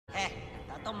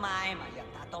ต้นไม้มาอยาก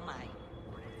ตัดต้นไม้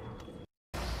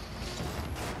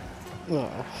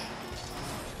Oh.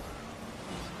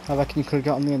 I reckon you could have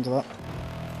got on the end of that.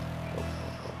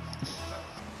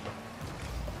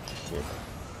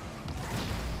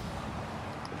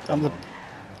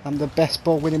 I'm the best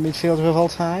ball winning midfielder of all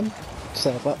time.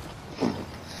 Say that.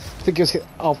 I think it was hit.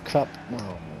 Oh crap.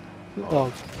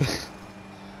 Oh.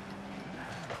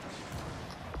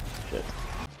 Shit.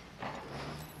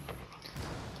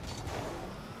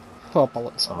 Oh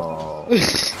bollocks. Oh,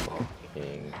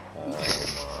 fucking hell, man.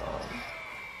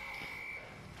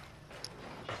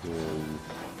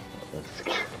 Let's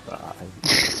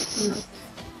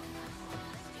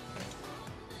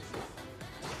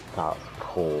That's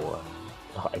poor.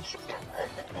 That is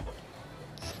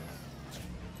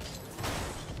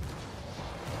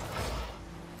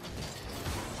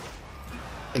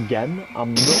Again,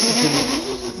 I'm not going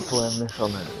to blame this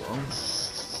on anyone,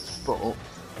 but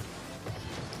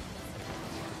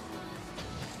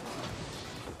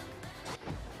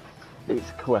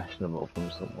it's questionable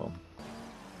from someone.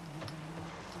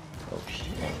 Oh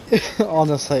shit.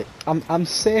 Honestly, I'm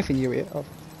saving you here. Oh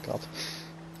god.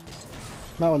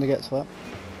 Might want to get to that.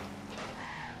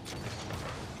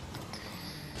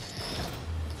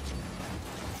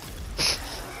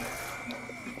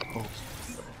 Oh.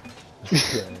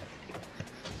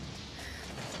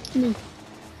 Yeah.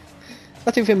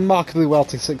 I think remarkably well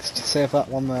to save that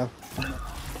one there.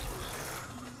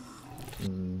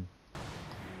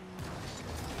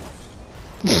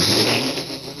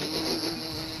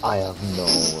 I have no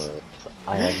words.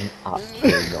 I have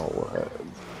actually no words.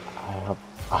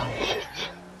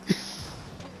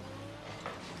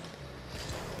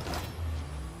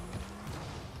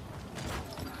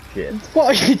 Shit. What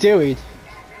are you doing?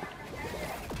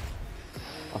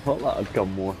 I thought that had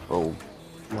gone more full,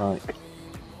 like,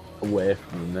 away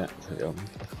from the net, to be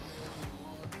honest.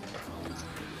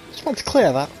 Just want to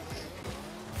clear that.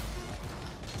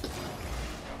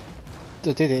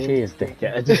 Did it? Cheers,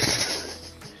 dickhead.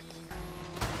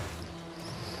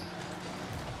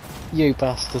 You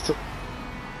bastard.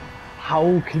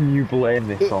 How can you blame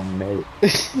this on me?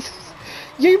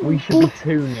 We should be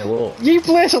 2-0 up. You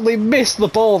blatantly missed the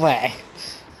ball there.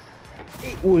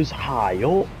 It was high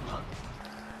up.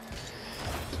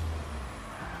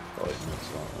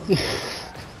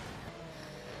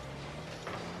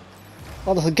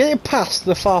 Honestly, getting past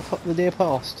the near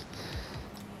post.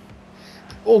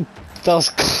 Oh, that was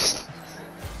close.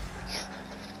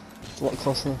 A lot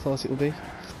closer than I thought it would be.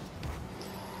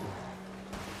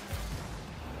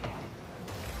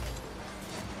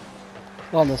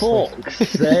 Honestly. Fuck's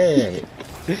sake.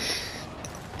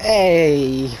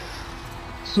 Hey.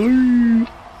 See.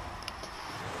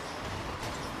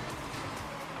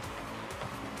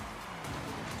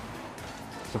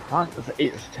 The fact that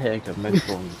it's taken this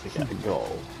long to get a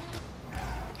goal.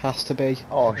 Has to be.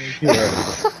 Oh shit.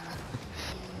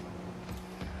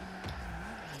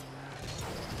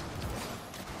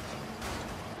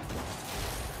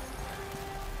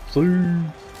 See.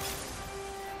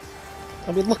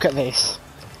 I mean, look at this.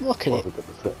 Look at it.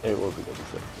 It was a good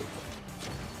assist.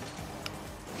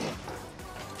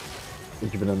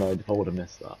 Would you have been annoyed if I would have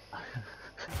missed that?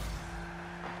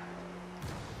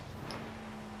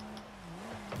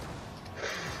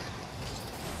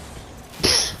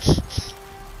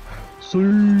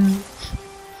 See.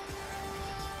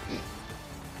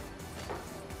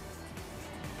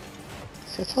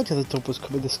 See, I told you the dub was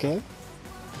coming this game.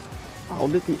 How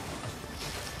did he?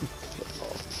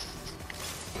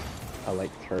 I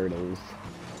like turtles.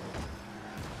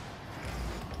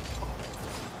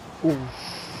 Ooh.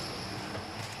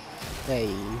 Hey.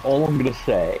 All I'm gonna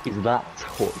say is that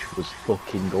touch was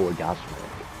fucking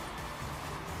orgasmic.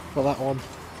 Well, that one.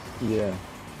 Yeah.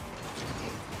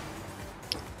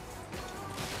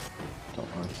 Don't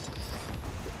worry.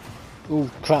 Ooh,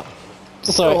 crap.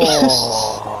 Sorry.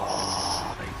 Oh,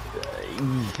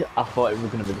 I thought it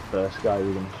was going to be the first guy who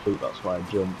was going to shoot, that's why I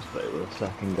jumped, but it was the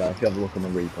second guy. If you have a look on the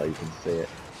replay, you can see it.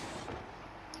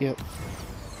 Yep.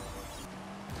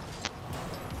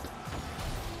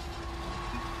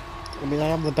 I mean, I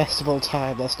am the best of all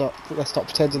time. Let's not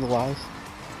pretend otherwise.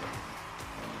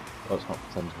 Well, it's not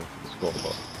pretend to look at the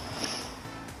scoreboard.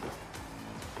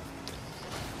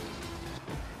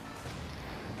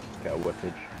 Get a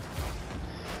whippage.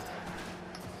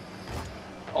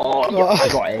 Oh,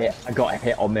 yeah, I got a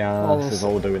hit on the arse as I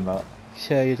was doing that.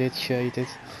 Sure you did, sure you did.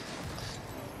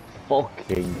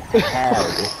 Fucking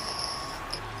hell.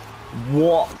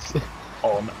 What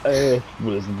on earth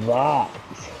was that?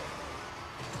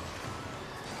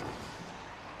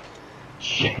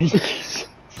 Jesus.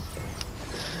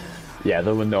 Yeah,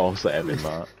 there were no saving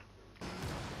that.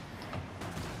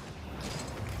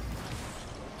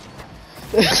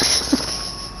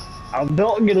 I'm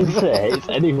not gonna say it's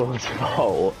anyone's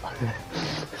fault.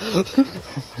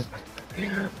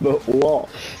 But what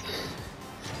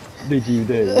did you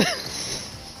do?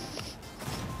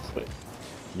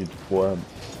 You weren't.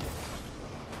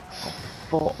 Oh,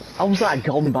 fuck. How's that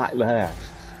gone back there?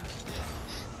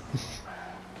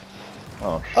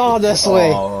 Oh shit.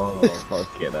 Honestly. Oh,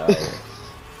 fucking hell.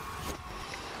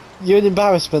 You're an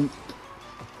embarrassment.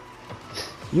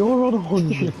 You're on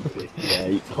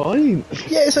 158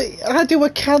 points. Yeah, it's like, I do a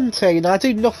canteen, I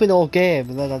do nothing all game,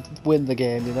 and then I win the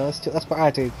game, you know? That's what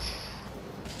I do.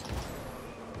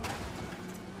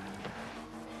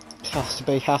 Has to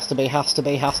be, has to be, has to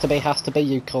be, has to be, has to be,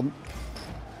 you cunt.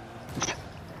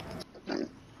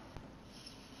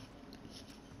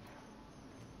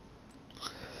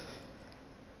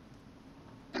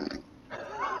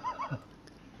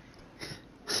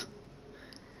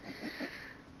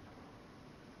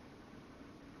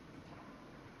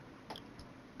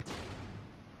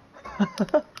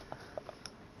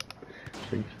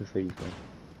 Thanks for season.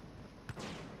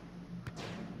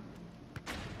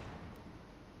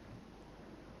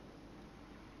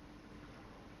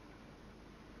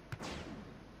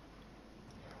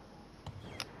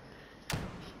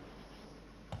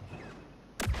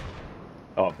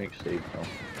 Oh, I think Steve. Oh,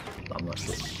 I'm not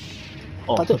sure.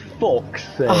 Oh, for fuck's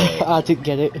sake! I didn't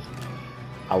get it.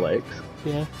 Alex,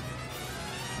 Yeah.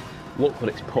 look what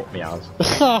it's put me as.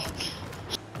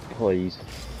 Please.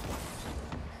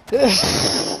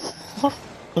 What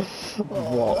the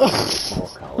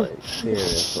fuck, Alex?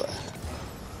 Seriously.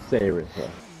 Seriously.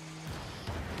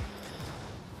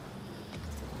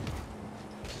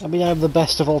 I mean, I'm the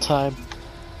best of all time.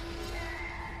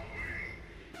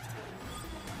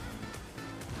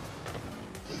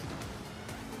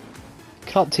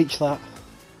 Can't teach that.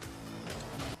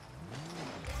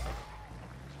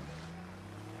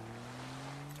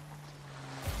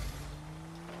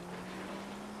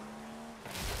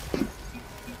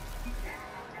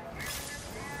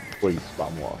 Please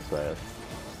spam what I said.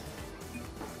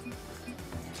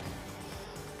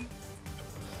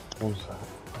 One sec.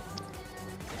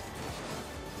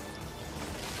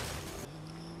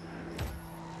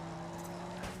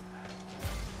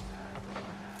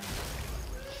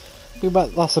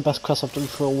 That's the best class I've done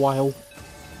for a while.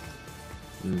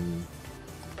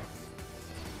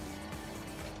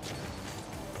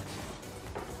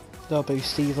 No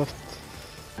boost either.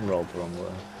 Rolled the wrong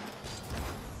way.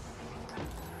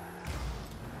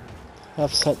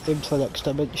 I've sent him to the next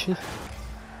dimension.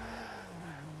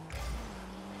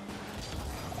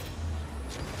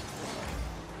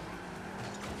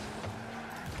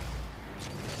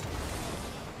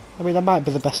 I mean, I might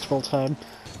be the best of all time.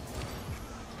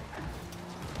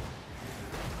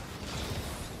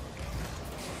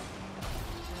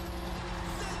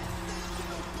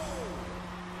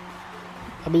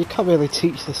 I mean, you can't really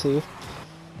teach this here.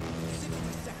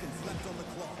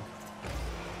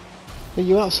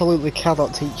 You absolutely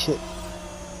cannot teach it.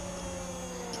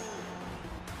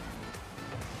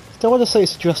 Don't want to say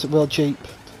it's a Jurassic World Jeep.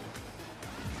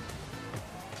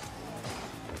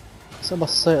 It's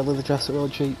almost certainly the Jurassic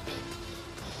World Jeep.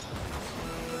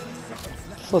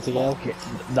 Bloody hell.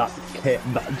 That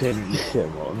didn't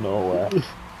come out of nowhere.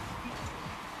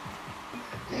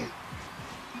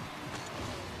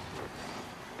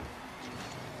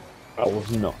 I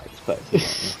was not expecting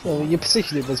it. Well, your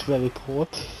positioning was very poor.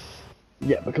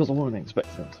 Yeah, because I wasn't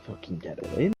expecting to fucking get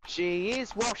it in. She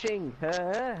is washing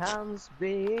her hands,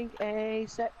 being a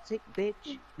septic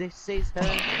bitch. This is her.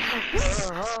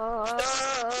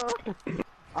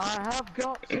 I have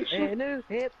got a new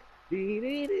hip.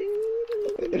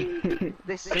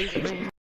 This is me.